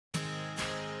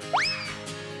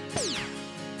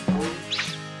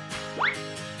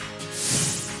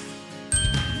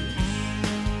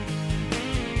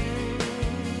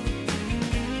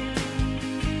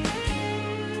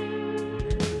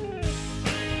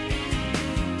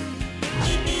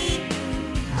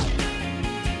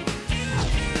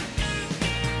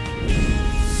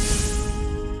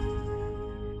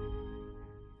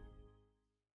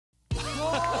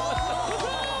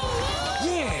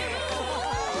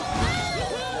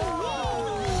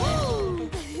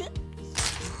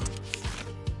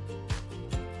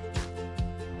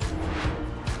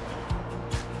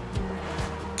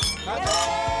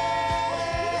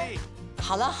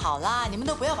好了好了，你们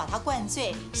都不要把他灌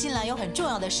醉，新郎有很重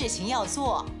要的事情要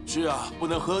做。是啊，不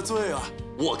能喝醉啊。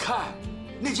我看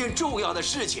那件重要的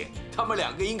事情，他们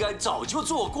两个应该早就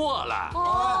做过了。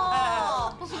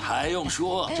哦，还用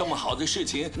说，这么好的事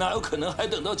情哪有可能还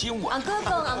等到今晚？俺哥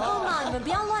哥，俺姑妈，你们不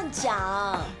要乱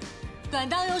讲。敢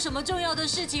当有什么重要的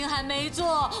事情还没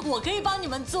做，我可以帮你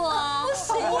们做啊。不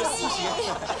行，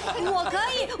我可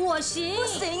以，我行。不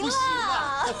行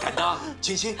啦！敢当，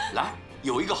青青，来，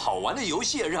有一个好玩的游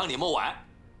戏让你们玩。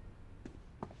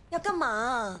要干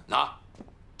嘛？那，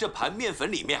这盘面粉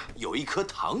里面有一颗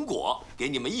糖果，给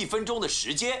你们1分钟的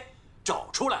时间找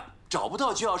出来，找不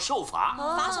到就要受罚。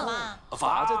罚什么？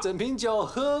把这整瓶酒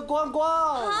喝光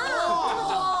光。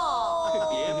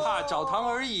别怕，找糖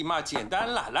而已嘛，简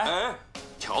单啦。来，哎，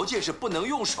条件是不能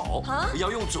用手，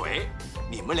要用嘴。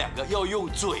你们两个要用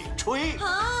嘴吹。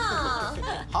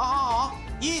好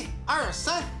，1、2、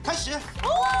3，开始。好，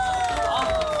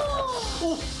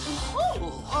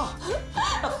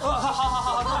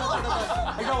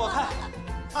让我看。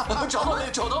找到没？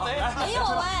找到没？没有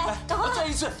哎，赶快再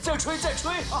一次，再吹，再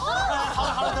吹。好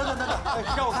了，等，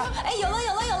让我看。哎，有了。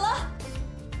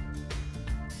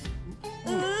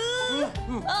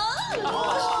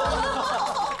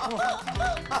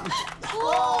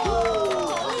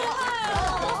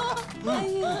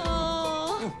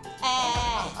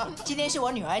今天是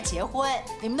我女儿结婚，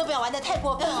你们都不要玩得太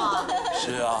过分了。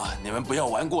是啊，你们不要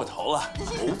玩过头了。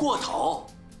不过头。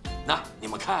那你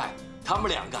们看，他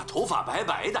们两个头发白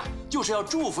白的，就是要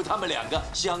祝福他们两个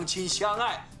相亲相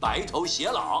爱，白头偕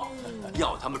老。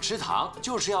要他们吃糖，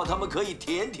就是要他们可以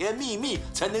甜甜蜜蜜，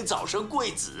才能早生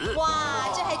贵子。哇，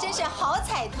这还真是好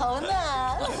彩头呢！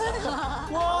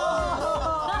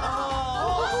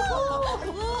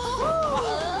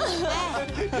哎，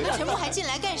你们全部还进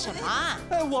来干什么啊？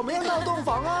哎，我们要闹洞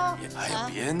房啊！哎呀，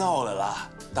别闹了啦，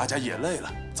大家也累了，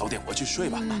早点回去睡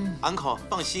吧。uncle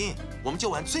放心，我们就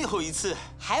玩最后一次。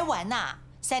还玩呐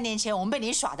？3年前我们被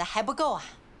你耍的还不够啊！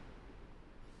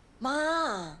妈，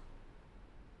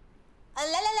来，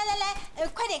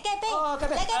快点盖被！盖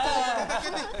被！来盖被！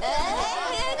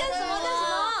干什么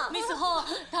？Miss Ho，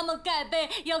他们盖被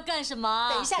要干什么？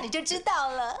等一下你就知道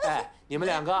了。哎，你们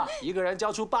两个一个人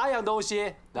交出8样东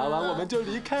西，拿完我们就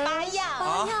离开。8样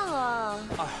啊！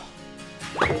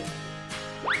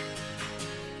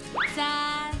 3、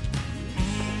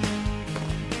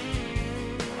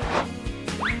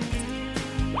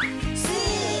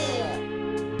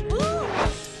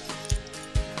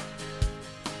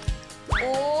5、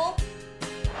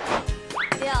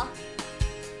6、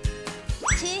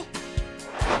7、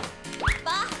8。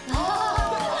好。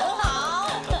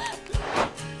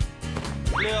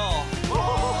6。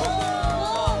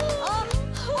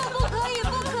不可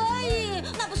以，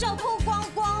那不是要脱光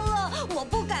光了？我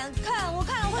不敢看，我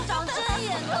看了会长针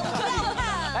眼的，我不要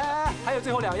看。哎，还有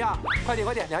最后2样，快点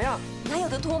，2样。哪有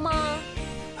得脱吗？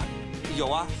有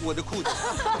啊，我的裤子。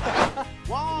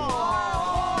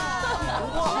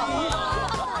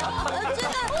真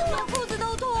的，把裤子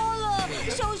都脱了，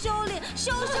羞脸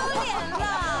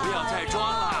啦！不要再装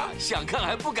了，想看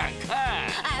还不敢看。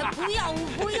哎，我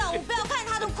不要看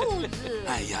他的裤子。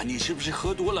哎呀，你是不是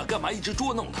喝多了？干嘛一直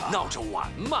捉弄他？闹着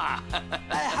玩嘛。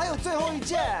哎，还有最后1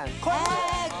件，快！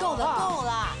哎，够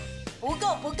了，不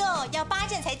够，要8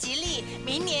件才吉利，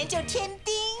明年就添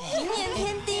丁。明年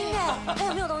添丁哎，还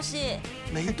有没有东西？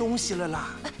没东西了啦。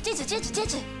戒指。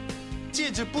戒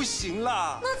指不行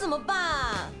啦。那怎么办？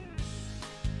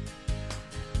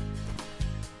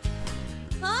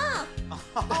啊！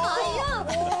哎呀，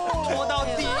拖到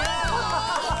底了。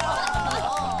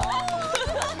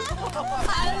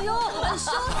哎呦，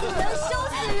羞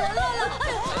死人了！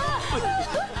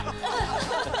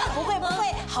不会，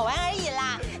好玩而已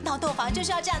啦。闹洞房就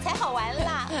是要这样才好玩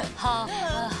啦。好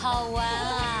玩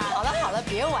啊！好了，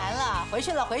别玩了，回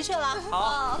去了。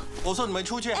好，我送你们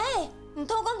出去。哎，你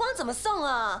脱光光怎么送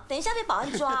啊？等一下被保安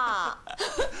抓啊！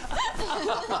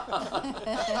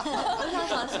要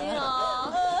小心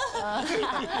哦。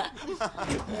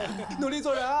努力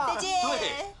做人啊！再见。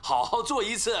对，好好做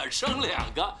一次，生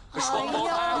2个，双胞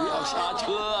胎。不要刹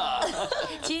车。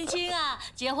青青啊，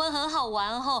结婚很好玩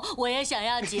哦，我也想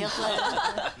要结婚。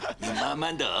你慢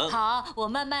慢等。好，我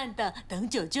慢慢等，等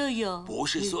久就有。不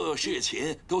是所有事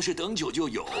情都是等久就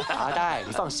有。阿呆，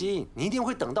你放心，你一定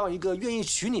会等到一个愿意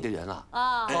娶你的人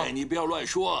啊！哎，你不要乱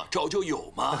说，找就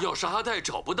有嘛。要是阿呆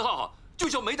找不到，就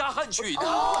叫梅达瀚娶的。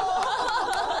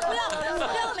不要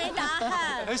梅达瀚。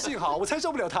哎，幸好我才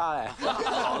受不了他哎。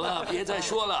好了，别再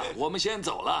说了，我们先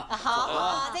走了。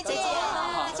好，再见，拜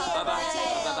拜。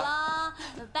走了，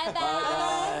拜拜。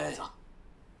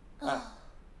哎，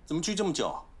怎么去这么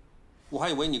久？我还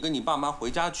以为你跟你爸妈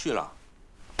回家去了。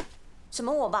什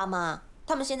么我爸妈？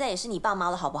他们现在也是你爸妈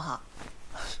了，好不好？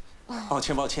抱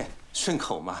歉，顺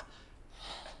口嘛。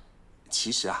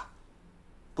其实啊，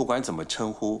不管怎么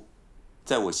称呼，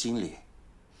在我心里，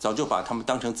早就把他们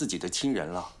当成自己的亲人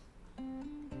了。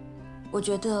我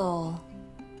觉得哦，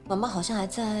妈妈好像还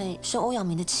在生欧阳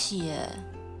明的气耶。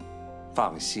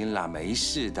放心啦，没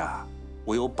事的，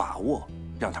我有把握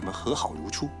让他们和好如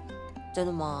初。真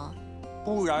的吗？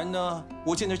不然呢？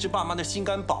我现在是爸妈的心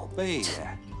肝宝贝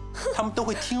耶，他们都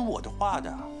会听我的话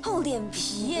的。厚脸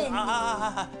皮耶你！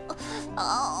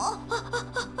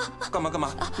干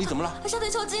嘛？你怎么了？下腿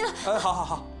抽筋了。哎，好。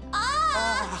好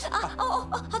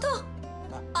痛！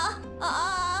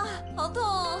好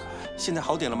痛！现在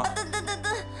好点了吗？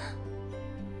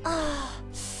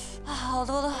好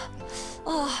多了。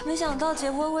哇，没想到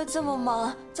结婚会这么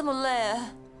忙，这么累。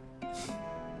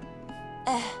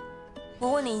哎，我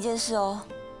问你一件事哦，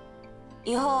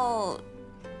以后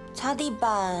擦地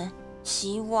板、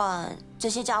洗碗这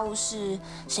些家务事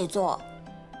谁做？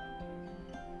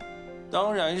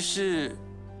当然是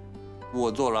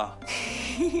我做了。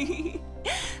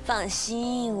放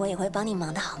心，我也会帮你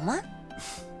忙的，好吗？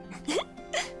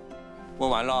问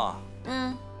完了。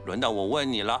嗯。轮到我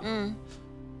问你了。嗯。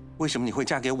为什么你会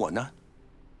嫁给我呢？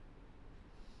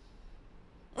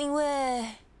因为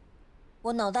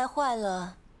我脑袋坏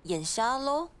了，眼瞎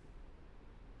喽。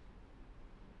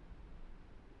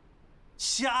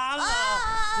瞎了。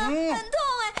很痛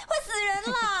哎，会死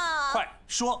人啦！快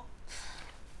说。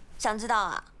想知道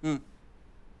啊？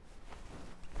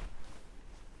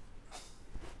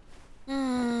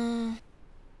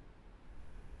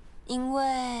因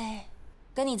为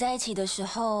跟你在一起的时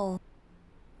候，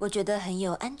我觉得很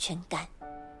有安全感。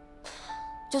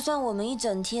就算我们一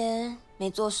整天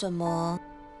没做什么，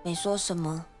没说什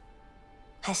么，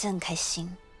还是很开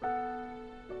心。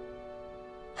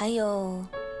还有，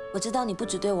我知道你不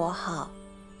只对我好，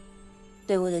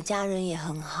对我的家人也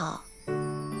很好。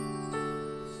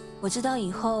我知道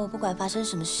以后不管发生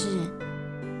什么事，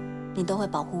你都会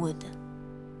保护我的。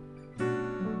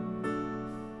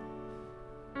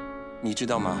你知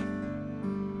道吗？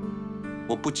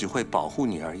我不只会保护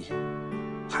你而已，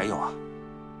还有啊，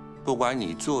不管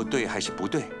你做对还是不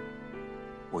对，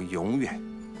我永远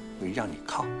会让你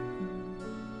靠。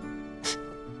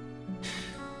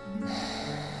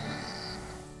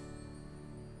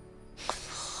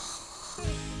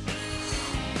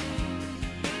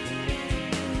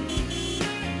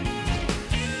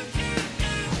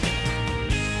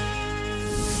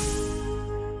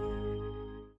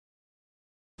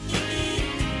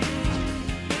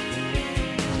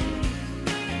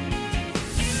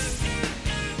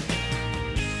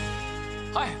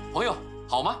朋友，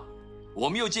好吗？我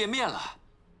们又见面了。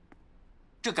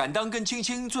这敢当跟青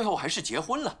青最后还是结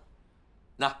婚了。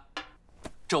那，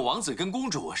这王子跟公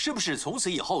主是不是从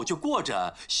此以后就过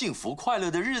着幸福快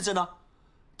乐的日子呢？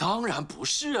当然不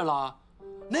是啦，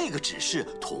那个只是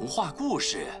童话故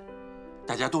事。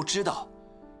大家都知道，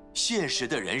现实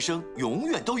的人生永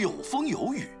远都有风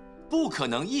有雨，不可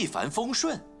能一帆风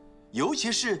顺，尤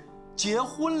其是结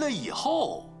婚了以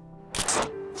后。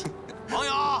朋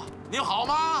友，你好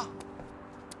吗？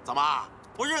怎么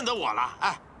不认得我了？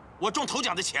哎，我中头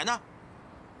奖的钱呢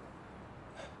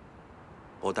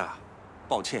Botak，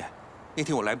抱歉，那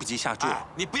天我来不及下注。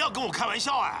你不要跟我开玩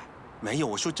笑哎！没有，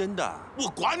我说真的。我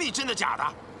管你真的假的，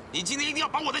你今天一定要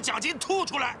把我的奖金吐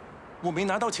出来。我没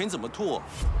拿到钱怎么吐？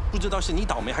不知道是你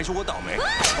倒霉还是我倒霉。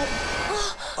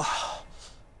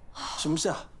什么事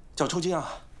啊？脚抽筋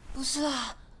啊？不是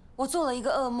啊，我做了一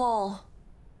个噩梦。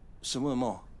什么噩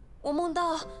梦？我梦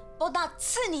到Botak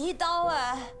刺你一刀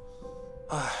哎！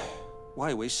哎，我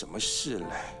还以为什么事嘞，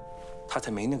他才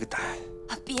没那个胆。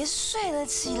别睡了，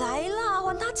起来啦，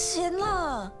还他钱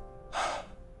啦！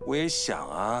我也想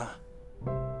啊，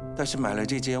但是买了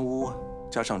这间屋，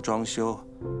加上装修，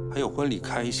还有婚礼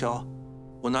开销，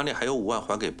我哪里还有5万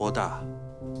还给Botak？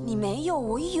你没有，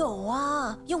我有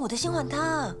啊，用我的先还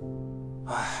他。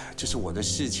哎，这是我的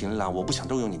事情啦，我不想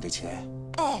动用你的钱。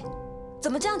哎。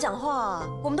怎么这样讲话啊？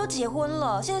我们都结婚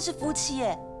了，现在是夫妻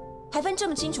耶，还分这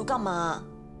么清楚干嘛？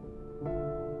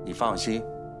你放心，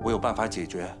我有办法解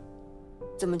决。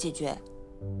怎么解决？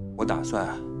我打算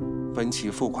分期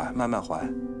付款，慢慢还，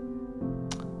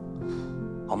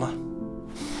好吗？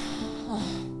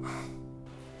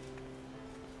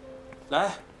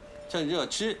来，趁热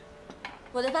吃。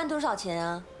我的饭多少钱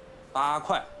啊？8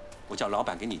块，我叫老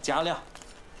板给你加料。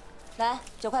来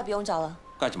，9块不用找了。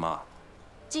干什么？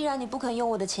既然你不肯用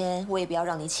我的钱，我也不要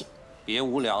让你请。别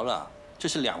无聊了，这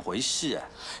是2回事。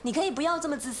你可以不要这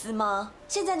么自私吗？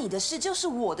现在你的事就是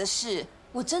我的事，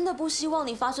我真的不希望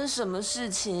你发生什么事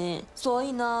情，所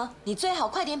以呢，你最好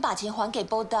快点把钱还给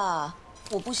Botak，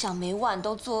 我不想每晚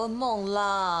都做噩梦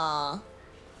啦。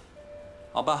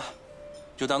好吧，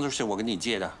就当做是我跟你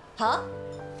借的。好。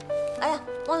哎呀，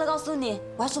忘了告诉你，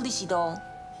我要收利息的哦。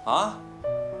啊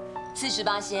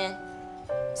48仙。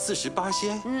48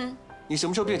仙？嗯。你什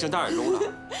么时候变成大耳窿了？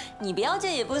你不要借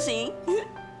也不行。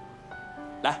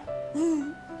来。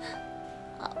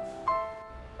好。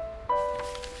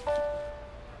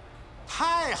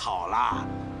太好了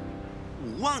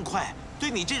，5万块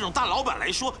对你这种大老板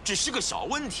来说只是个小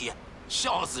问题，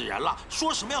笑死人了！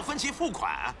说什么要分期付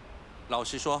款？老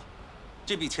实说，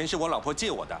这笔钱是我老婆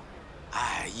借我的。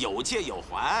哎，有借有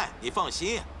还，你放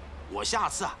心，我下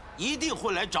次啊一定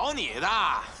会来找你的。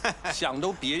想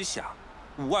都别想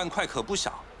，5万块可不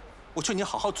少，我劝你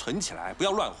好好存起来，不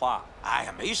要乱花。哎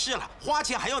呀，没事了，花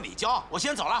钱还要你交，我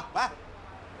先走了，拜。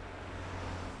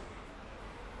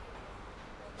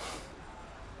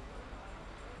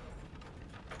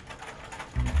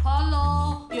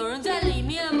Hello， 有人在里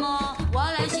面吗？我要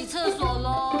来洗厕所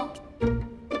喽。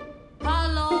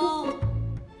Hello，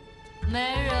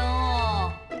 没人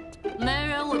哦，没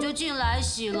人我就进来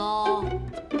洗喽。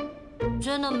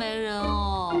真的没人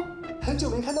哦。很久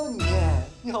没看到你耶，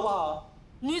你好不好？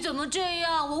你怎么这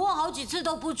样？我问好几次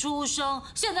都不出声，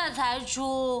现在才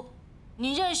出。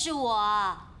你认识我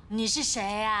啊？你是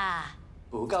谁啊？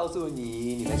不告诉你，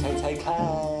你来猜猜看。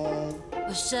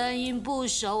我声音不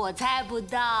熟，我猜不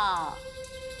到。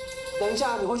等一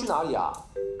下，你会去哪里啊？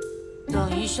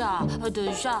等一下，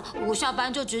我下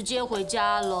班就直接回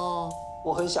家了。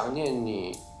我很想念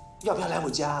你，要不要来我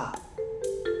家？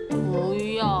不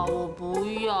要，我不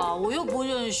要，我又不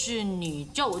认识你，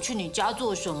叫我去你家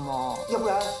做什么？要不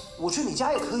然我去你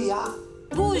家也可以啊。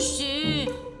不行，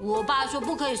我爸说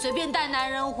不可以随便带男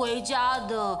人回家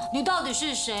的。你到底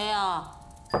是谁啊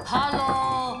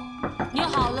 ？Hello， 你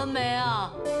好了没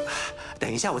啊？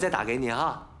等一下，我再打给你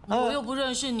哈。我又不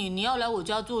认识你，你要来我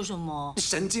家做什么？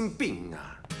神经病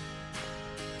啊！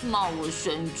骂我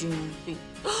神经病。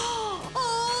哦，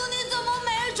你怎么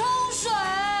没冲水？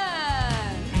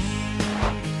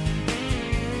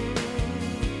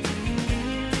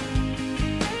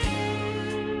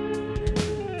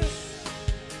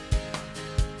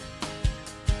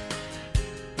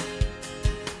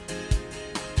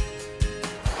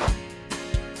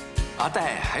阿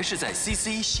黛还是在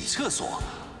CC 洗厕所，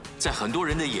在很多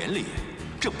人的眼里，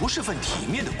这不是份体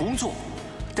面的工作，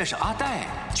但是阿黛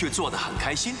却做得很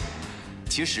开心。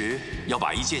其实要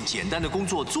把一件简单的工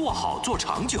作做好做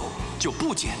长久就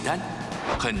不简单，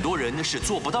很多人是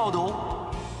做不到的哦。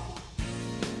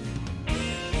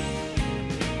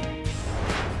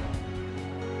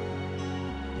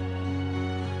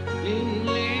命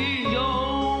里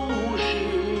有时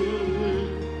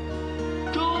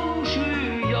终须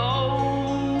有，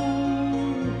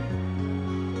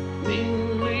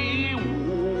命里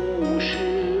无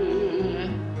时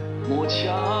莫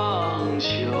强求。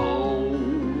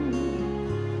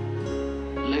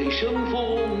雷声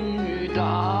风雨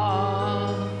大。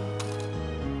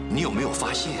你有没有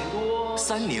发现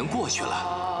，3年过去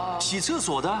了，洗厕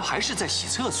所的还是在洗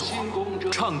厕所，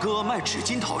唱歌卖纸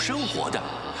巾讨生活的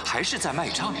还是在卖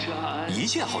唱，一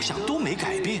切好像都没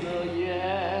改变。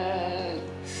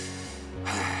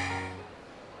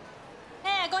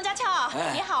哎，龚家俏，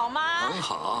你好吗？很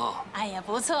好。哎呀，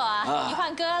不错啊，你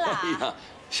换歌了。哎呀，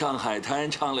上海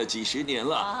滩唱了几十年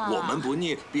了，我们不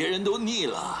腻，别人都腻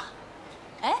了。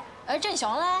哎，而郑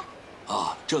雄嘞？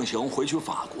啊，郑雄回去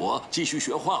法国继续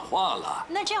学画画了。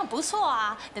那这样不错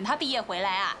啊，等他毕业回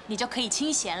来啊，你就可以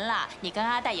清闲了，你跟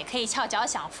阿黛也可以翘脚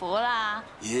享福啦。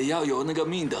也要有那个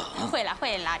命的。会啦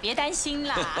会啦，别担心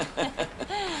啦。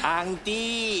安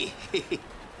迪，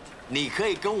你可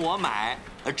以跟我买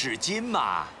纸巾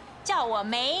嘛？叫我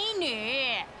美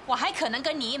女，我还可能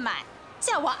跟你买。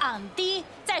叫我昂迪。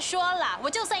再说了，我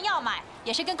就算要买，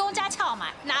也是跟龚家俏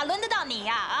买，哪轮得到你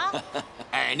呀？啊！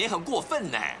哎，你很过分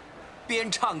呢，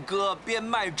边唱歌边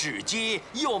卖纸巾，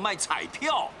又卖彩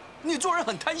票，你做人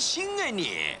很贪心哎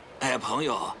你。哎，朋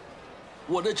友，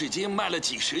我的纸巾卖了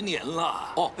几十年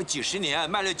了。哦，几十年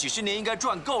卖了几十年，应该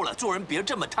赚够了。做人别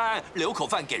这么贪，留口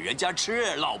饭给人家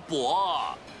吃，老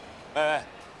伯。哎，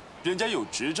人家有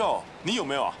执照，你有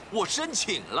没有？我申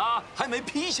请了，还没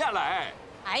批下来。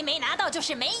还没拿到就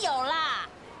是没有啦。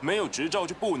没有执照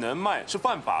就不能卖，是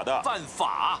犯法的。犯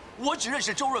法？我只认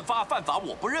识周润发，犯法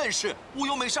我不认识。吴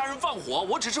由美杀人放火，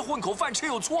我只是混口饭吃，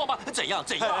有错吗？怎样？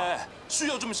需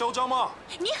要这么嚣张吗？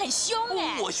你很凶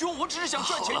哎！我凶，我只是想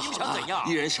赚钱，你们想怎样？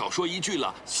一人少说一句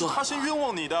了，是他先冤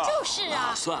枉你的。就是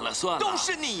啊。算了，都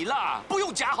是你啦，不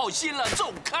用假好心了，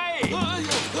走开！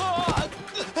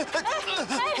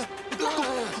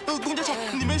龚家长，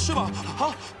你没事吧？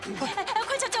啊！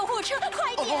快叫救护车，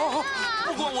快点啊！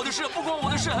不关我的事，不关我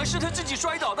的事，是他自己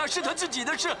摔倒的，是他自己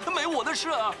的事，没我的事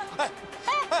啊！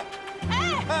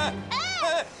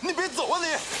你别走啊你！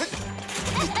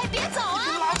别走啊！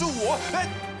你拉住我！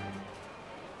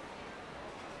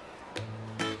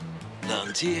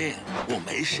冷静，我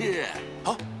没事。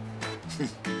啊！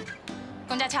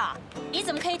龚家俏，你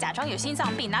怎么可以假装有心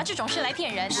脏病，拿这种事来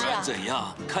骗人呢？不然怎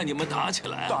样？看你们打起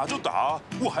来！打就打，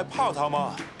我还怕他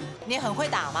吗？你很会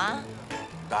打吗？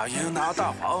打赢拿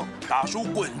大房，打输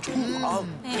滚出房。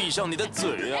闭上你的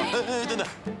嘴啊！等等，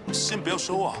先不要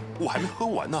收啊，我还没喝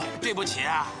完呢。对不起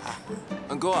啊，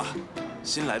哥啊，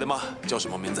新来的吗？叫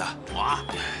什么名字啊？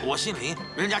我姓林，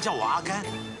人家叫我阿甘。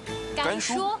甘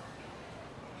叔，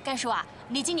甘叔啊，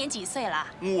你今年几岁了？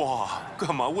哇，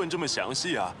干嘛问这么详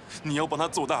细啊？你要帮他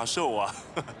做大寿啊？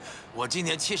我今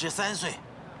年73岁。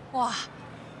哇，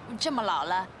这么老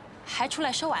了，还出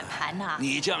来收碗盘呢？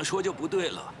你这样说就不对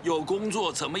了。有工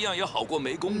作怎么样也好过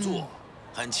没工作。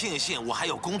很庆幸我还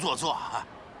有工作做。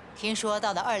听说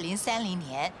到了2030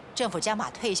年，政府将把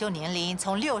退休年龄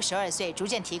从62岁逐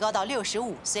渐提高到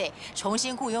65岁，重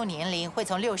新雇佣年龄会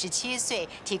从67岁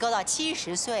提高到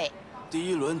70岁。第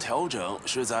一轮调整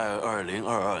是在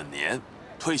2022年，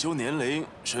退休年龄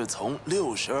是从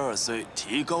62岁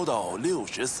提高到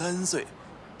63岁，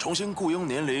重新雇佣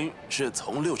年龄是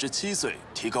从67岁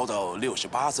提高到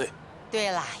68岁。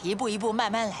对了，一步一步慢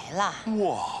慢来啦。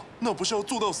哇，那不是要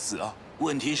做到死啊？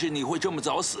问题是你会这么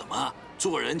早死吗？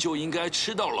做人就应该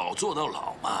吃到老做到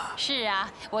老嘛。是啊，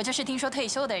我就是听说退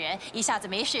休的人一下子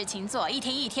没事情做，一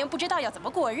天一天不知道要怎么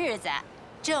过日子。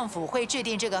政府会制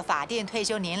定这个法定退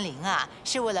休年龄啊，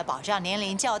是为了保障年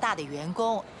龄较大的员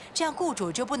工，这样雇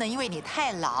主就不能因为你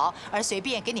太老而随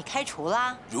便给你开除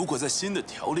啦。如果在新的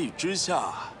条例之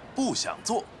下不想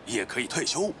做，也可以退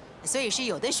休，所以是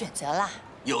有的选择啦。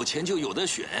有钱就有的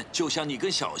选，就像你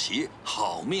跟小席，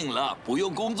好命了，不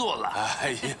用工作了。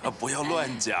哎呀，不要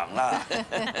乱讲啊！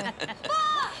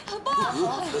爸，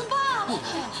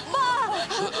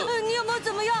你有没有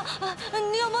怎么样？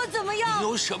你有没有怎么样？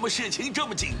有什么事情这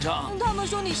么紧张？他们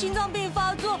说你心脏病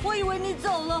发作，我以为你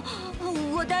走了，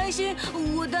我担心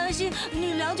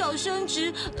你两脚伸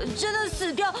直，真的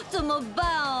死掉怎么办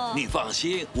啊？你放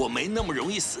心，我没那么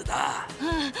容易死的。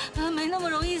没那么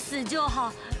容易死就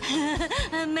好，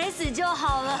没死就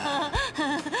好了，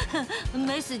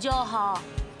没死就好。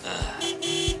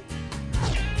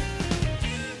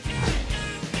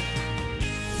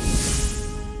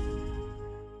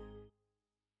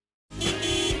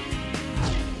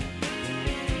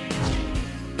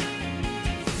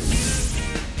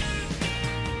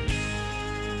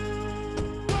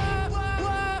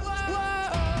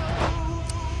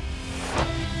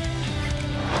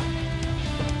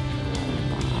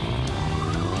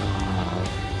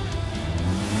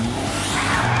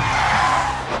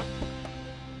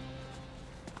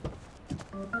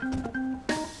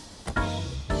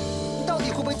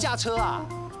驾车啊？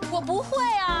我不会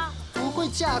啊。不会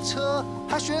驾车，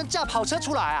还学人驾跑车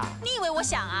出来啊？你以为我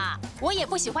想啊？我也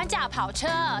不喜欢驾跑车，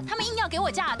他们硬要给我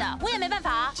驾的，我也没办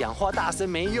法。讲话大声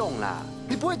没用啦，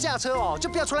你不会驾车哦，就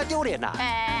不要出来丢脸啦。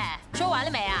哎，说完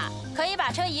了没啊？可以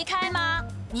把车移开吗？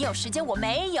你有时间，我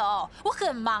没有，我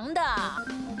很忙的。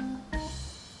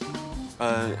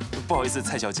不好意思，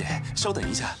蔡小姐，稍等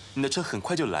一下，你的车很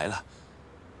快就来了。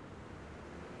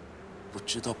不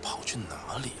知道跑去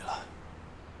哪里了。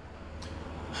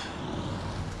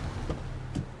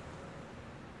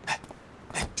哎，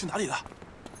去哪里了？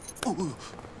哦，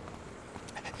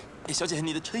哎，小姐，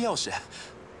你的车钥匙。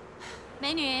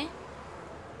美女，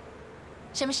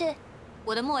什么事？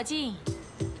我的墨镜。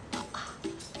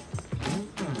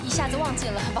一下子忘记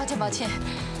了，抱歉抱歉。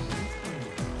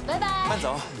拜拜。慢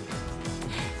走。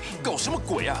搞什么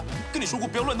鬼啊！跟你说过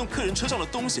不要乱动客人车上的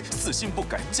东西，死性不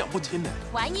改，讲不听的。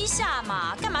玩一下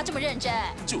嘛，干嘛这么认真？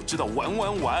就知道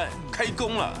玩，开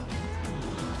工了。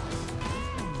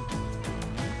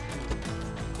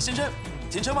先生，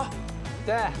停车吗？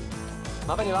对，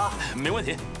麻烦你了。没问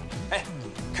题。哎，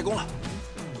开工了。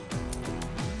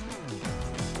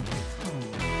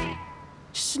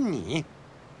是你？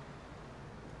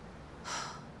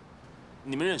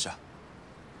你们认识啊？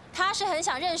他是很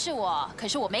想认识我，可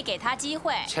是我没给他机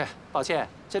会。切，抱歉，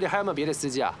这里还有没有别的司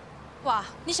机啊？哇，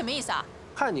你什么意思啊？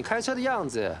看你开车的样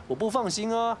子，我不放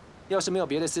心哦。要是没有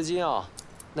别的司机哦，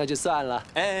那就算了。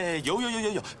哎，有，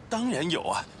当然有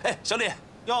啊！哎，小李，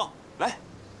来，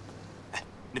哎，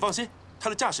你放心，他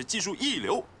的驾驶技术一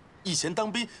流，以前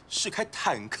当兵是开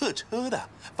坦克车的，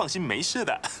放心没事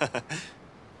的。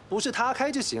不是他开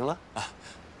就行了啊。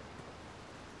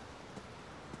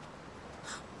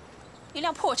一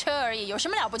辆破车而已，有什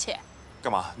么了不起？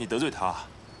干嘛？你得罪他？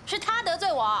是他得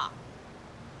罪我。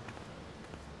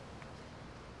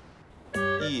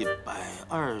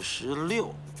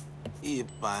126、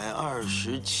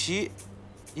127、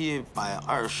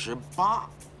128、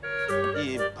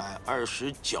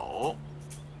129、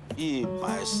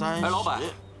130。哎，老板，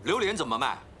榴莲怎么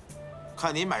卖？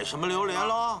看你买什么榴莲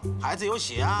喽，牌子有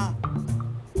写啊。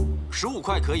15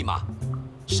块可以吗？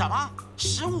什么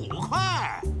？15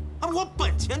块？我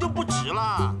本钱就不值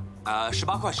了。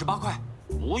18块。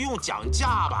不用讲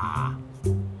价吧？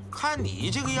看你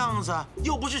这个样子，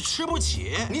又不是吃不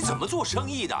起。你怎么做生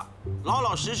意的？老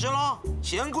老实实喽，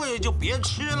嫌贵就别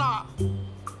吃了。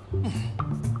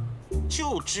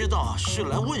就知道是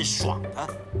来问爽的。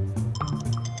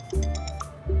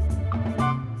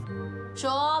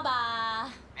说吧。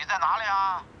你在哪里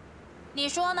啊？你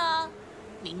说呢？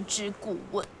明知故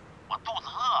问。我肚子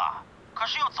饿，可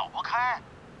是又走不开，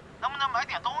能不能买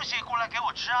点东西过来给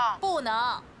我吃啊？不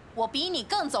能，我比你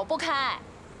更走不开。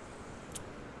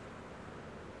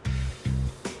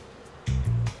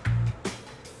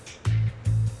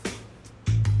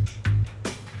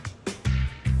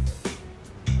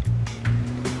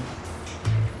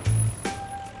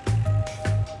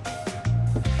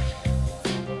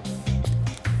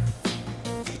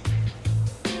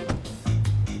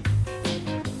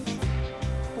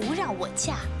不让我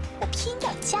嫁，我偏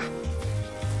要嫁。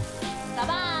老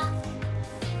爸，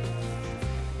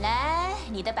来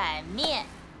你的板面。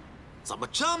怎么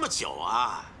这么久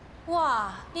啊？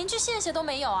哇，连句谢谢都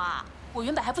没有啊！我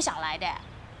原本还不想来的。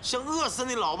想饿死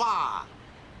你老爸！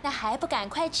那还不赶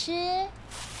快吃？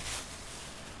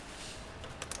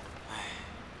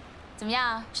怎么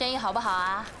样，生意好不好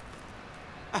啊？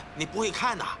哎，你不会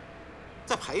看呐，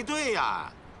在排队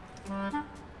呀。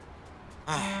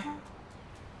哎，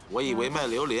我以为卖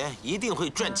榴莲一定会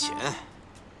赚钱。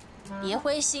别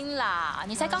灰心啦，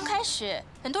你才刚开始，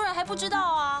很多人还不知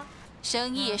道啊。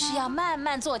生意是要慢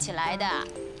慢做起来的。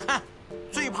哼，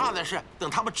最怕的是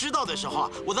等他们知道的时候，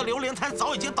我的榴莲摊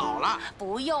早已经倒了。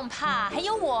不用怕，还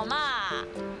有我嘛。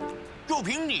就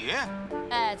凭你？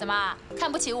哎，怎么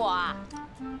看不起我啊？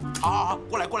好，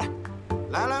过来，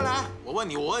来，我问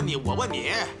你，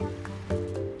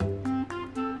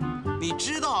你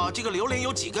知道这个榴莲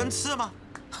有几根刺吗？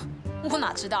我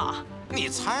哪知道啊？你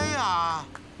猜呀。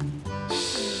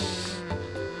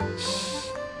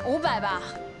500吧。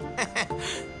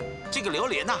这个榴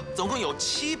莲呢，总共有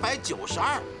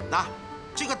792。那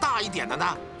这个大一点的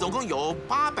呢，总共有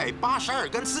882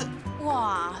根刺。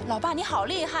哇，老爸你好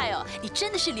厉害哦！你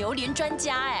真的是榴莲专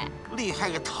家哎！厉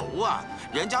害个头啊！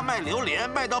人家卖榴莲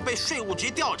卖到被税务局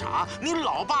调查，你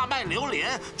老爸卖榴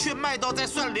莲却卖到在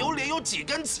算榴莲有几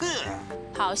根刺。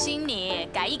好心你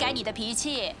改一改你的脾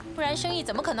气，不然生意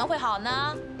怎么可能会好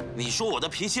呢？你说我的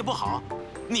脾气不好，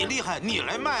你厉害，你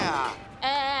来卖啊！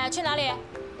哎，去哪里？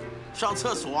上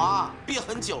厕所啊，憋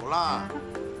很久了。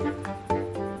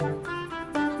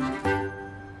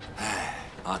哎，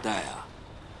阿黛啊，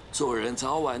做人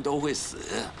早晚都会死，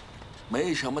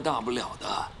没什么大不了的。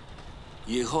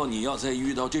以后你要再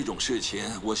遇到这种事情，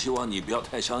我希望你不要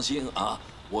太伤心啊。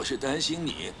我是担心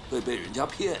你会被人家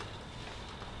骗。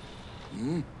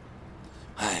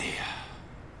哎呀。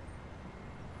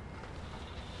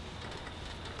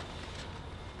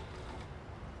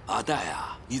阿黛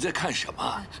啊，你在看什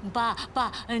么？爸，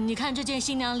你看这件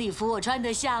新娘礼服，我穿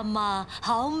得下吗？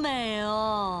好美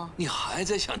哦！你还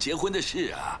在想结婚的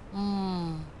事啊？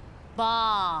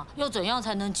爸，要怎样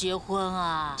才能结婚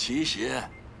啊？其实，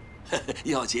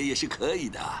要结也是可以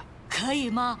的。可以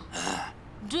吗？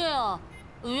对啊，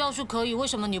要是可以，为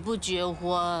什么你不结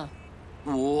婚？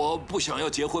我不想要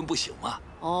结婚，不行吗？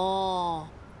哦，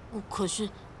可是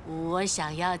我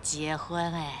想要结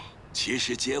婚哎。其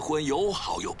实结婚有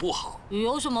好有不好。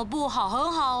有什么不好？很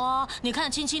好啊！你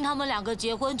看青青他们2个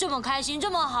结婚这么开心，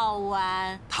这么好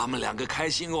玩。他们2个开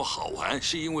心又好玩，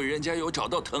是因为人家有找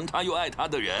到疼他又爱他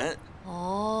的人。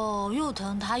哦，又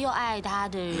疼他又爱他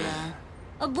的人。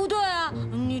不对啊，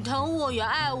你疼我也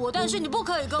爱我，但是你不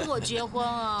可以跟我结婚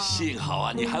啊。幸好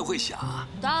啊，你还会想。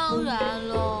当然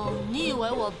了，你以为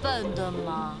我笨的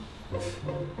吗？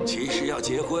其实要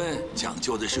结婚，讲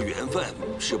究的是缘分，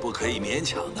是不可以勉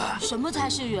强的。什么才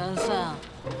是缘分啊？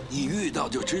你遇到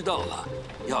就知道了。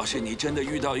要是你真的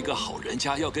遇到一个好人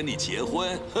家要跟你结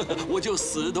婚，我就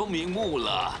死都瞑目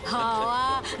了。好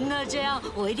啊，那这样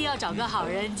我一定要找个好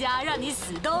人家，让你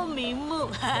死都瞑目。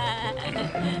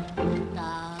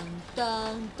当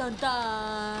当当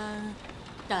当。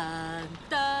噔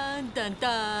噔噔噔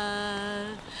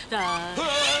噔！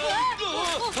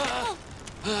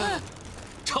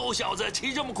臭小子，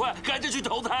骑这么快，赶着去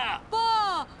投胎啊！爸！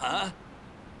啊！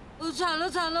惨了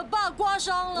惨了，爸刮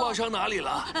伤了。刮伤哪里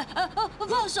了？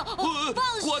放手！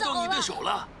放手！刮到你的手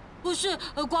了？不是，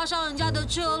刮伤人家的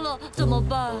车了，怎么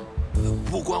办？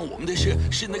不关我们的事，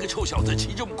是那个臭小子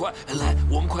骑这么快。来，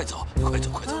我们快走，快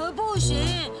走，快走！不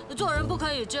行，做人不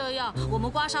可以这样。我们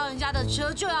刮伤人家的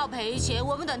车就要赔钱，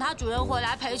我们等他主人回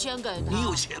来赔钱给他。你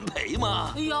有钱赔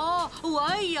吗？有，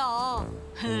我有。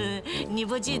你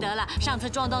不记得了？上次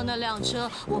撞到那辆车，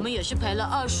我们也是赔了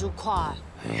20块。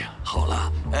哎呀，好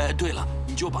了，对了，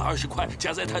你就把20块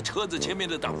夹在他车子前面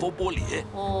的挡风玻璃。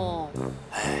哦。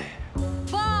哎。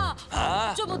爸，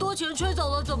啊，这么多钱吹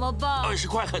走了怎么办？20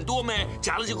块很多没？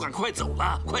夹了就赶快走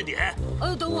了，快点！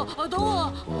等我，等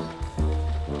我。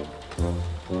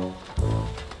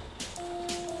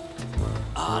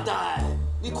阿呆，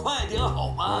你快点好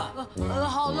吗？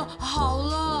好了，好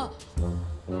了，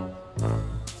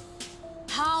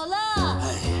好了。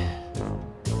哎，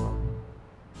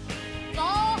走。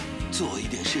做一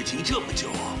点事情这么久。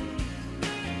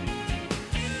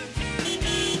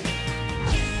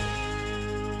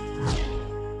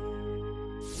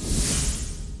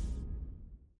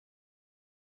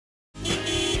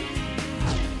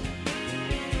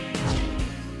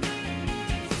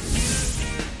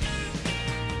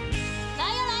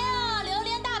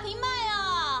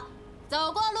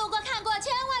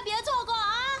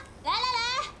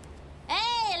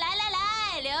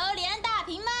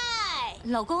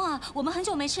老公啊，我们很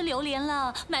久没吃榴莲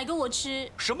了，买给我吃。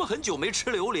什么很久没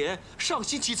吃榴莲？上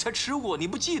星期才吃过，你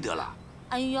不记得了？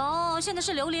哎呦，现在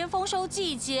是榴莲丰收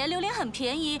季节，榴莲很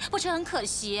便宜，不吃很可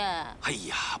惜哎。哎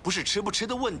呀，不是吃不吃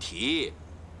的问题，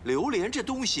榴莲这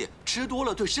东西吃多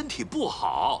了对身体不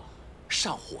好，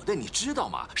上火的你知道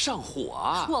吗？上火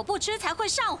啊！我不吃才会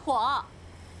上火。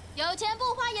有钱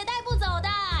不花也带不走的，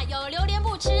有榴莲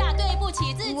不吃啊，对不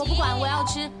起自己。我不管，我要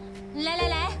吃。来来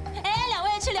来，哎，两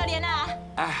位吃榴莲啊？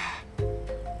哎，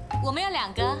我们要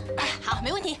2个。哎，好，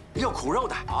没问题。要苦肉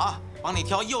的啊，帮你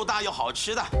挑又大又好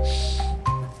吃的。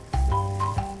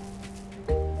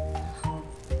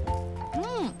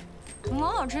蛮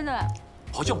好吃的。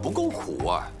好像不够苦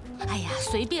啊。哎呀，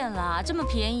随便啦，这么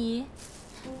便宜。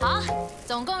好，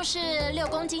总共是6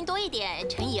公斤多一点，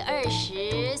乘以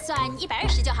20，算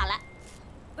120就好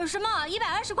了。什么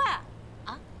？120块？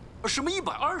啊？什么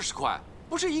120块？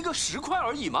不是一个10块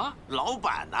而已吗？老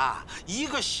板呐，一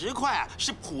个10块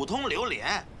是普通榴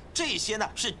莲，这些呢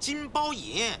是金包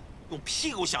银。用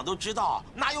屁股想都知道，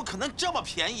哪有可能这么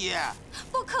便宜？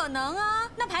不可能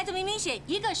啊！那牌子明明写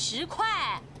一个10块。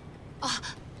啊，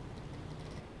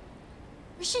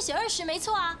是写20没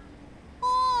错啊。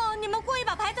哦，你们故意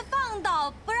把牌子放倒，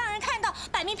不让人看到，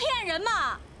摆明骗人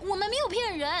嘛！我们没有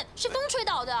骗人，是风吹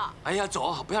倒的。哎呀，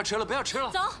走，不要吃了，不要吃了。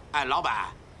走。哎，老板，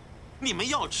你们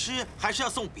要吃还是要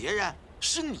送别人，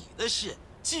是你的事。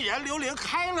既然榴莲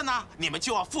开了呢，你们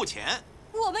就要付钱。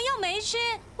我们又没吃，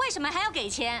为什么还要给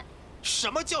钱？什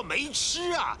么叫没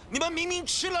吃啊？你们明明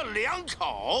吃了2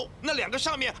口，那2个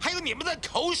上面还有你们的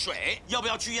口水，要不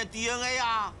要去验 DNA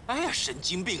啊？哎呀，神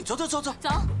经病！走走走走走。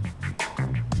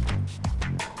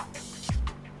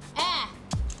哎，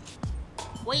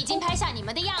我已经拍下你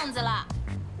们的样子了，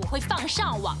我会放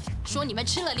上网，说你们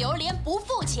吃了榴莲不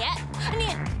付钱。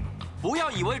你不要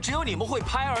以为只有你们会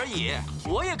拍而已，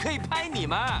我也可以拍你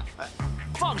们，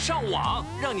放上网，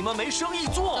让你们没生意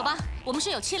做。走吧，我们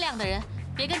是有气量的人。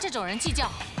别跟这种人计较，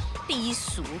低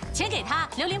俗，钱给他，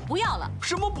榴莲不要了。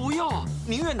什么不要？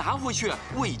宁愿拿回去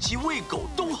喂鸡喂狗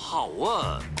都好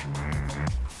啊。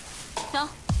走。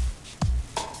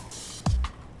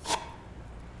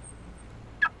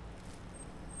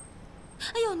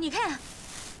哎呦，你看，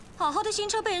好好的新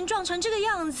车被人撞成这个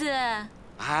样子。哎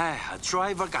呀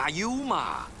 ，driver got you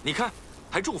嘛，你看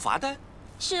还中罚单。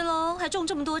是喽，还中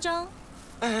这么多张。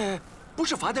哎，不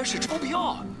是罚单，是钞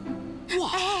票。哇！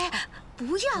哎。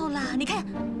不要啦！你看，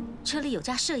车里有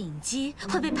架摄影机，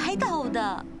会被拍到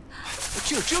的。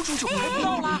这个遮住就拍不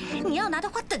到啦。你要拿的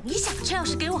话，等一下，车钥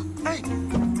匙给我。哎。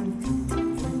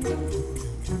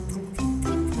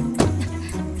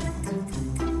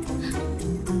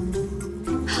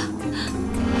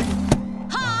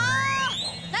好，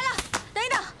来了，等一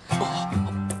等。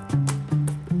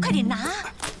快点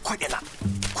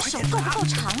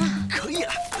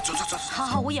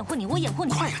好，我掩护你，我掩护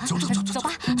你。快呀，走走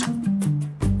吧。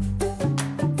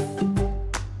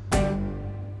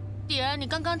迪儿，你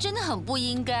刚刚真的很不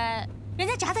应该。人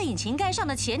家夹在引擎盖上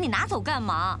的钱，你拿走干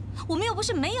嘛？我们又不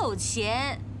是没有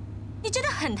钱。你真的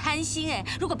很贪心哎！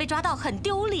如果被抓到，很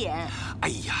丢脸。哎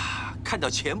呀，看到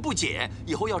钱不捡，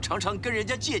以后要常常跟人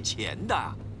家借钱的。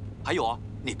还有，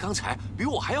你刚才比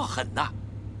我还要狠呢。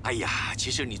哎呀，其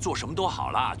实你做什么都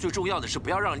好了，最重要的是不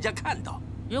要让人家看到。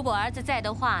如果儿子在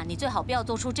的话，你最好不要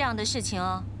做出这样的事情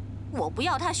哦。我不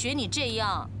要他学你这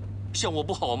样。像我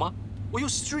不好吗？我有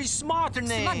street smart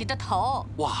呢。smart 你的头！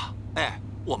哇，哎，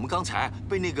我们刚才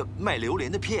被那个卖榴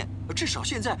莲的骗，至少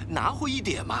现在拿回一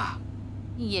点嘛。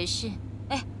也是，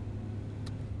哎，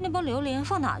那包榴莲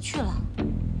放哪去了？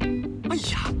哎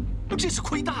呀，这次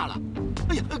亏大了！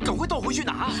哎呀，赶快倒回去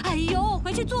拿！哎呦，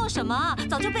回去做什么？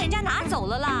早就被人家拿走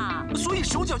了啦！所以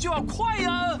手脚就要快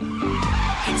呀！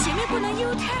前面不能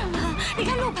U turn 了，你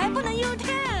看路牌不能 U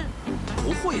turn。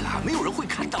不会啦，没有人会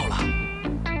看到了。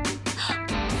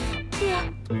呀，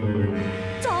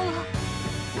糟了！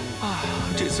啊，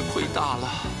这次亏大了。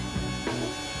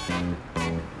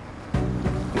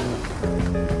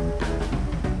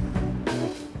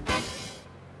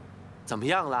怎么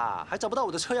样啦？还找不到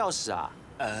我的车钥匙啊？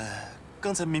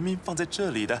刚才明明放在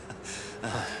这里的，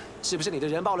是不是你的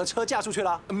人把我的车嫁出去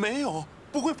了？没有，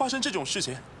不会发生这种事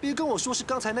情。别跟我说是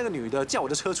刚才那个女的叫我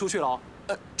的车出去了。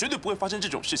绝对不会发生这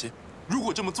种事情。如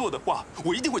果这么做的话，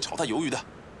我一定会炒他鱿鱼的。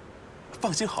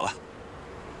放心好了。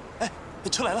哎，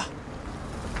车来了。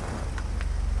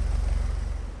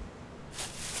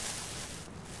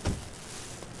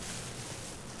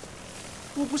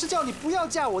我不是叫你不要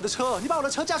驾我的车，你把我的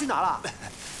车驾去哪了？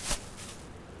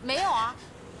没有啊，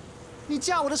你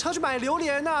驾我的车去买榴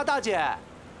莲呐，大姐。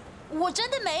我真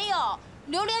的没有，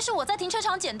榴莲是我在停车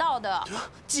场捡到的。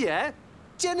捡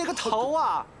那个头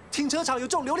啊！停车场有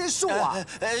种榴莲树啊！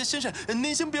先生，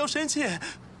您先不要生气，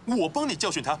我帮你教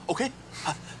训他 ，OK？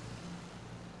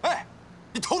 哎，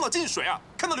你头脑进水啊！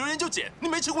看到榴莲就捡，你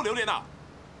没吃过榴莲啊？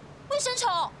卫生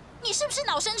虫，你是不是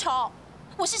脑生虫？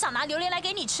我是想拿榴莲来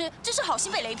给你吃，真是好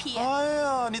心被雷劈。哎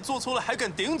呀，你做错了还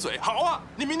敢顶嘴？好啊，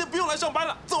你明天不用来上班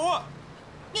了，走啊！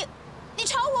你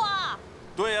吵我啊？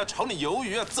对啊，炒你鱿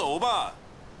鱼啊，走吧。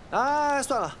哎，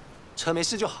算了，车没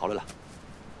事就好了啦。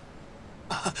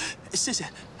谢谢，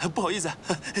不好意思啊，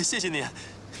谢谢你，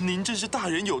您真是大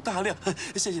人有大量，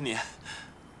谢谢你。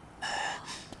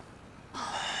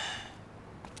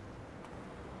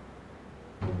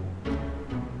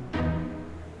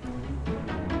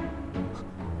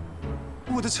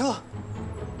我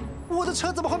的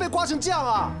车怎么会被刮成这样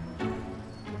啊？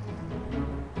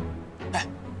哎，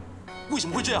为什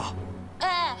么会这样？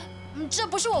哎，这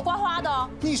不是我刮花的哦。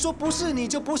你说不是你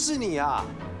就不是你啊！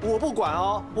我不管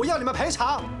哦，我要你们赔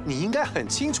偿。你应该很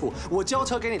清楚，我交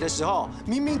车给你的时候，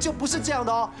明明就不是这样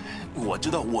的哦。我知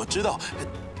道，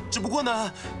只不过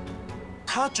呢，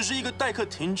他只是一个代客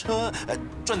停车，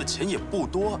赚的钱也不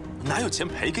多，哪有钱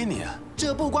赔给你啊？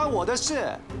这不关我的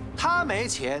事，他没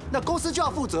钱，那公司就要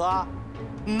负责啊。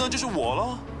那就是我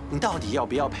了。你到底要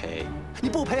不要赔？你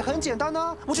不赔很简单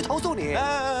啊，我去投诉你。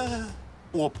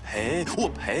我赔，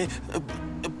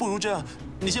不如这样，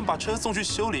你先把车送去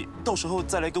修理，到时候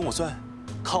再来跟我算。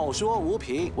口说无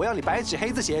凭，我要你白纸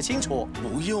黑字写清楚。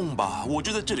不用吧，我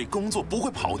就在这里工作，不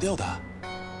会跑掉的。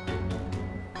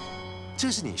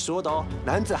这是你说的哦，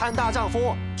男子汉大丈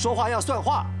夫，说话要算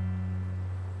话。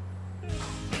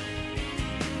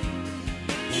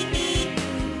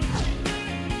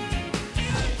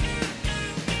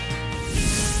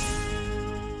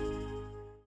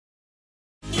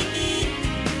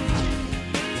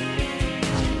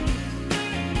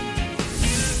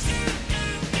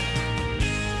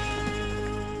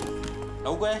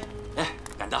老乌龟，哎，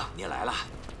敢当，你来了。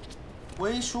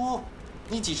喂，叔，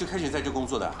你几时开始在这工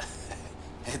作的？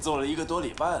做了1个多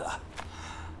礼拜了。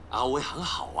阿威很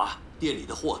好啊，店里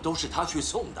的货都是他去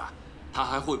送的，他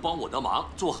还会帮我的忙，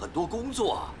做很多工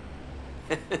作。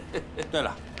对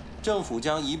了，政府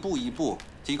将一步一步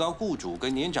提高雇主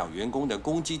跟年长员工的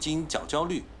公积金缴交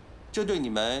率，这对你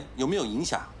们有没有影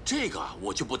响？这个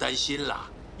我就不担心了。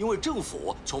因为政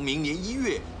府从明年1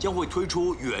月将会推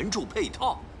出援助配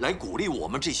套，来鼓励我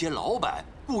们这些老板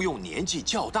雇佣年纪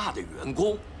较大的员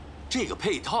工。这个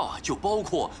配套啊，就包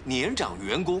括年长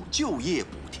员工就业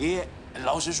补贴。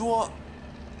老实说，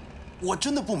我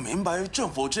真的不明白政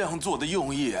府这样做的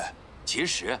用意。其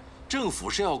实，政府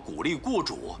是要鼓励雇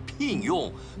主聘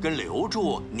用跟留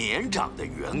住年长的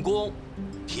员工。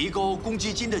提高公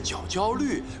积金的缴交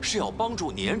率是要帮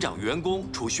助年长员工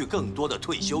储蓄更多的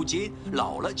退休金，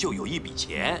老了就有一笔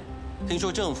钱。听说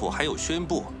政府还有宣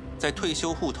布，在退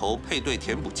休户头配对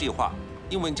填补计划，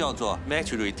英文叫做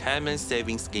Match Retirement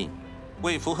Saving Scheme，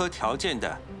 为符合条件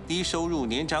的低收入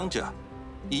年长者，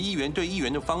以1元对1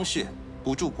元的方式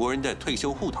补助国人的退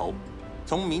休户头。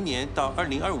从明年到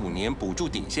2025年，补助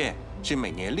底线是每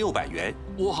年600元。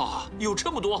哇，有这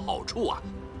么多好处啊！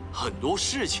很多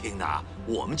事情呢，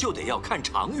我们就得要看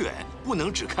长远，不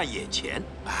能只看眼前。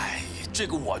哎，这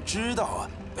个我知道啊，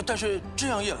但是这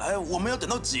样一来，我们要等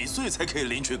到几岁才可以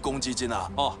领取公积金啊？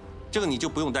哦，这个你就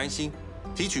不用担心，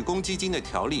提取公积金的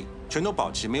条例全都保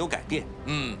持没有改变。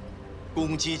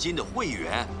公积金的会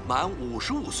员满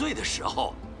55岁的时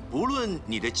候，不论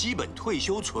你的基本退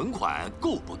休存款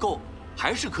够不够，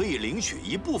还是可以领取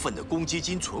一部分的公积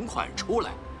金存款出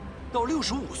来。到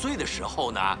65岁的时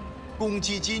候呢，公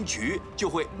积金局就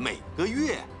会每个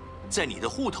月在你的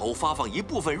户头发放一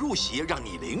部分入息让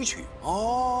你领取。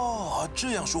哦，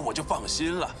这样说我就放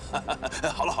心了。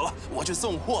好了，我去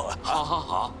送货了。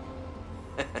好。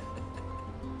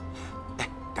哎，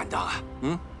敢当啊，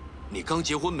你刚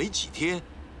结婚没几天，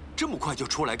这么快就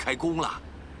出来开工了，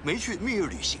没去蜜月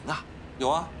旅行啊？有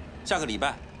啊，下个礼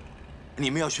拜。你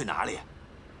们要去哪里？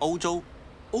欧洲。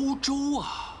欧洲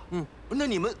啊？那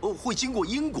你们会经过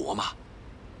英国吗？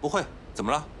不会，怎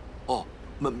么了？哦，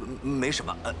没什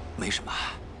么，没什么。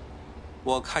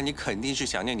我看你肯定是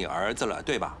想念你儿子了，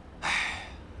对吧？哎，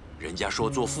人家说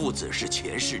做父子是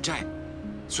前世债，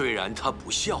虽然他不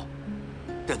孝，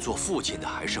但做父亲的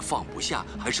还是放不下，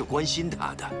还是关心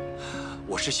他的。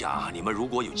我是想，你们如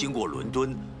果有经过伦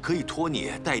敦，可以托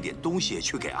你带点东西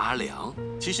去给阿良。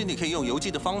其实你可以用邮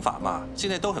寄的方法嘛，现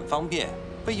在都很方便，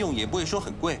费用也不会说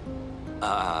很贵。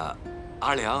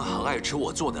阿良很爱吃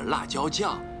我做的辣椒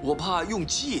酱，我怕用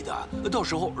寄的，到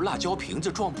时候辣椒瓶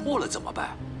子撞破了怎么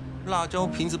办？辣椒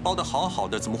瓶子包得好好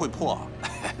的，怎么会破啊？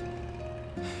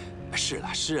是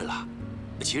了，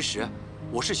其实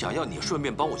我是想要你顺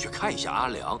便帮我去看一下阿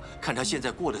良，看他现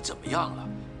在过得怎么样了。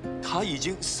他已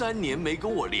经3年没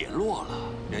跟我联络了。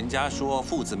人家说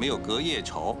父子没有隔夜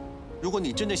仇，如果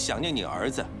你真的想念你儿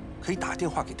子，可以打电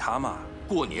话给他嘛。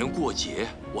过年过节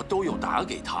我都有打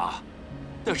给他，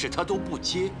但是他都不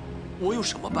接，我有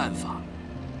什么办法？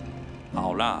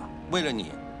好啦，为了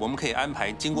你，我们可以安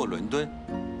排经过伦敦，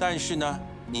但是呢，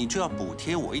你就要补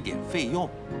贴我一点费用。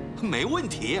没问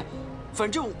题，反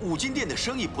正五金店的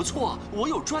生意不错，我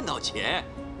有赚到钱。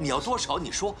你要多少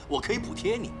你说，我可以补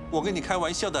贴你。我跟你开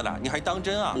玩笑的啦，你还当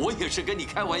真啊？我也是跟你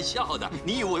开玩笑的，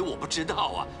你以为我不知道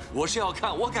啊？我是要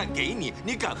看我敢给你，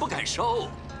你敢不敢收？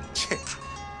切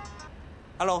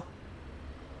 ，Hello。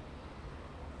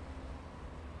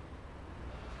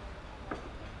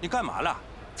你干嘛啦？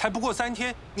才不过3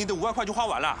天，你的5万块就花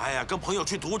完了。哎呀，跟朋友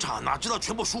去赌场，哪知道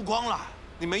全部输光了。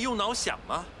你没用脑想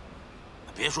吗？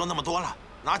别说那么多了，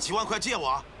拿几万块借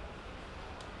我。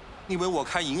你以为我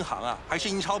开银行啊，还是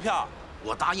印钞票？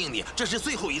我答应你，这是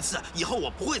最后一次，以后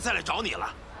我不会再来找你了。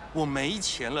我没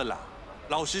钱了啦。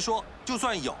老实说，就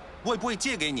算有，我也不会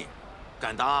借给你。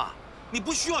敢当，你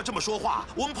不需要这么说话。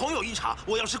我们朋友一场，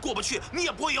我要是过不去，你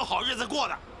也不会有好日子过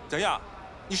的。怎样？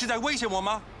你是在威胁我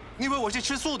吗？你以为我是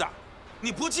吃素的？你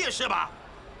不借是吧？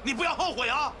你不要后悔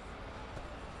啊！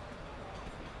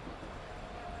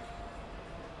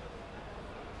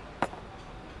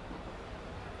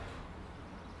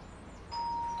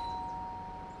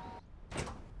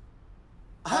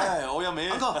嗨，欧阳明，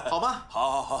安哥，好吗？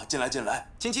好，进来。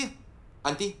青青，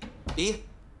安迪，李。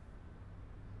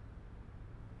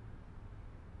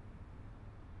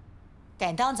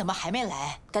敢当怎么还没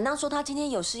来？敢当说他今天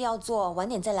有事要做，晚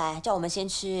点再来，叫我们先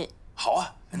吃。好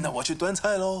啊，那我去端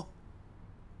菜喽。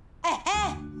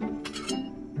哎，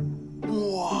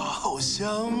哇，好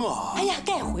香啊！哎呀，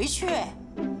该回去。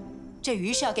这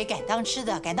鱼是要给敢当吃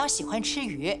的，敢当喜欢吃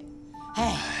鱼。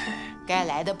哎，该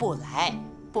来的不来，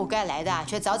不该来的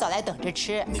却早早来等着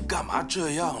吃。你干嘛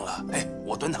这样了？哎，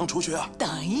我端汤出去啊。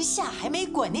等一下，还没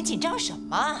滚，你紧张什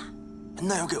么？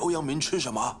那要给欧阳明吃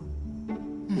什么？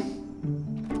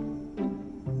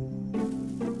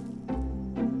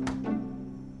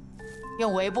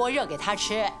用微波热给他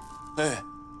吃。哎，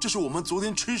这是我们昨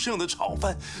天吃剩的炒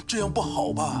饭，这样不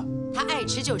好吧？他爱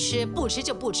吃就吃，不吃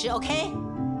就不吃 ，OK？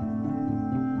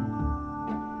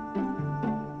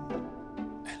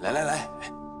 来，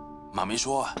妈咪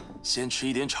说先吃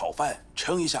一点炒饭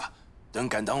撑一下，等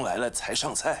敢当来了才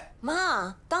上菜。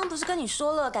妈，刚刚不是跟你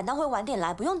说了，敢当会晚点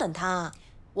来，不用等他。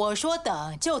我说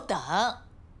等就等。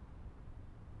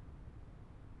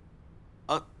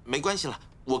没关系了，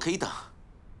我可以等。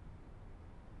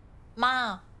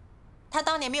妈，他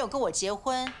当年没有跟我结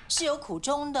婚是有苦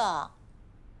衷的。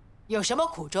有什么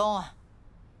苦衷啊？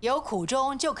有苦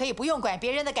衷就可以不用管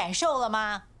别人的感受了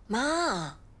吗？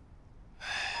妈，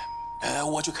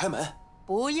我去开门。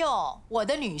不用，我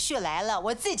的女婿来了，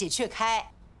我自己去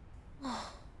开。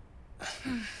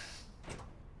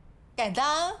敢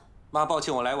当？妈，抱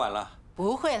歉，我来晚了。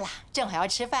不会啦，正好要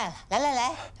吃饭了。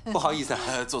来，不好意思，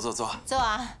坐。坐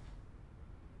啊。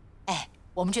哎，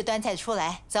我们去端菜出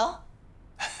来，走。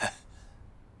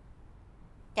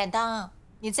敢当，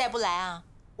你再不来啊，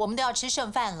我们都要吃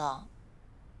剩饭了。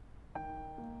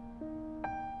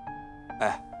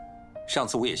哎，上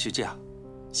次我也是这样，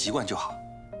习惯就好。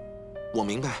我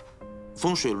明白，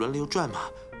风水轮流转嘛。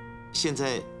现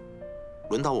在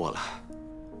轮到我了。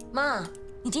妈，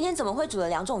你今天怎么会煮了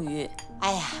2种鱼？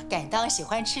哎呀，敢当喜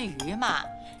欢吃鱼嘛。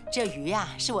这鱼呀，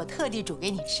是我特地煮给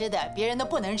你吃的，别人都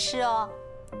不能吃哦。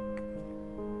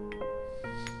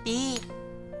迪，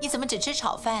你怎么只吃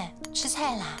炒饭？吃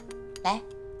菜啦？来，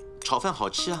炒饭好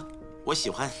吃啊，我喜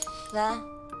欢。来，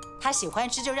他喜欢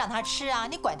吃就让他吃啊，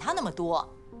你管他那么多？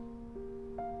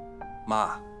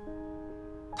妈，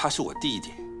他是我弟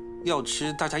弟，要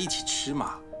吃大家一起吃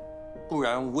嘛，不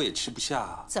然我也吃不下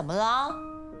啊。怎么了？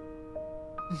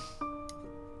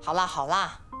好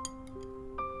啦，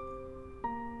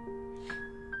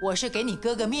我是给你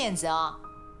哥哥面子啊。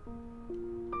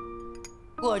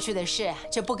过去的事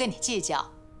就不跟你计较。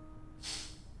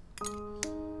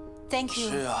Thank you。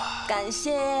是啊，感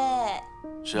谢。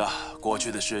是啊，过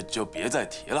去的事就别再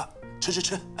提了。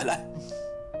吃，来。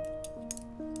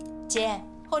姐，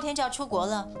后天就要出国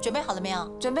了，准备好了没有？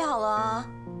准备好了啊。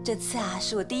这次啊，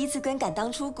是我第一次跟敢当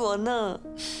出国呢。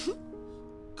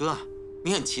哥，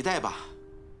你很期待吧？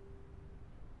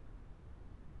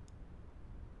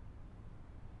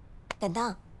敢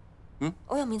当，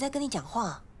欧阳明在跟你讲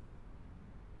话。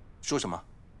说什么？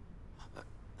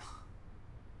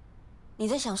你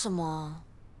在想什么？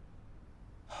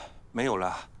没有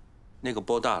啦，那个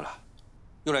Botak了，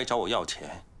又来找我要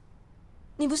钱。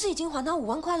你不是已经还他5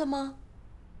万块了吗？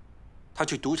他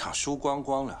去赌场输光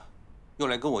光了，又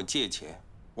来跟我借钱，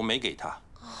我没给他。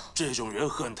这种人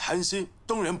很贪心，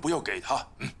当然不要给他。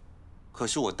可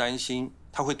是我担心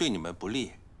他会对你们不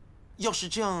利。要是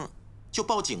这样，就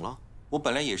报警了。我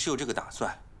本来也是有这个打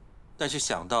算，但是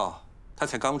想到他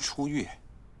才刚出狱，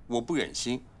我不忍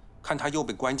心看他又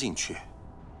被关进去。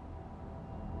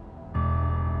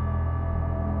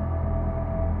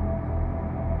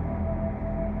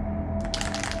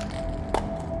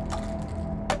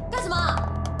干什么？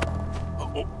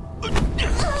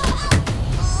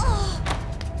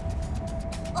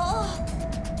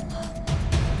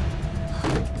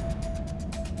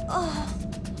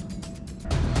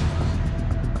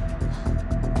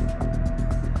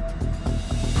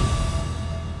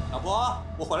老婆，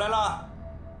我回来了。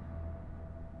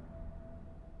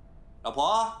老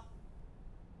婆，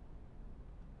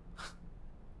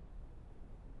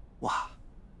哇，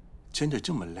真的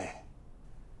这么累？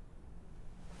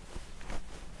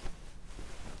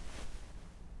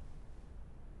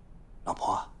老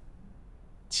婆，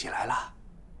起来啦。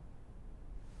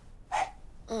哎，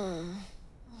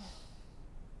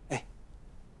哎，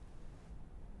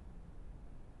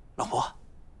老婆。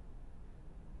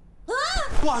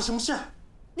哇，什么事？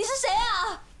你是谁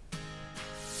啊？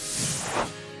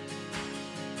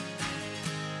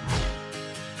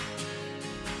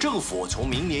政府从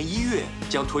明年1月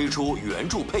将推出援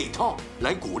助配套，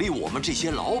来鼓励我们这些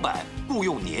老板雇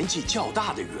佣年纪较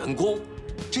大的员工。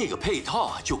这个配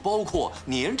套就包括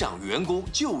年长员工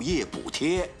就业补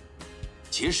贴。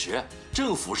其实，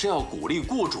政府是要鼓励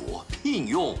雇主聘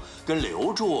用跟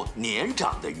留住年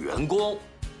长的员工。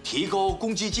提高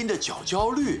公积金的缴交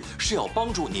率是要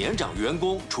帮助年长员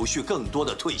工储蓄更多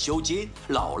的退休金，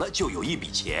老了就有一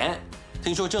笔钱。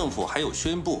听说政府还有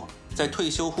宣布，在退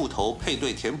休户头配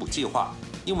对填补计划，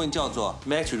英文叫做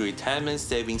Mandarin Retirement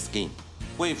Saving Scheme，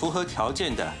 为符合条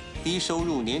件的低收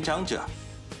入年长者，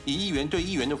以1元对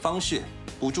1元的方式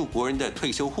补助国人的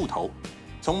退休户头。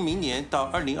从明年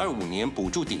到2025年，补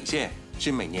助底线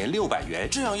是每年600元。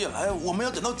这样一来，我们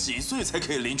要等到几岁才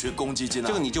可以领取公积金呢？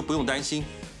这个你就不用担心。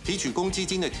提取公积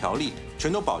金的条例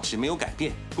全都保持没有改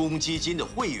变。公积金的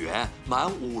会员满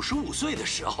55岁的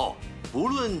时候，不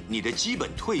论你的基本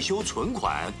退休存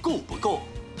款够不够，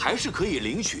还是可以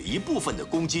领取一部分的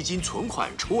公积金存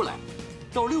款出来。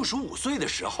到65岁的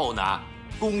时候呢，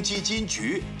公积金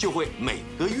局就会每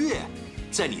个月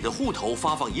在你的户头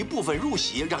发放一部分入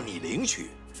息让你领取。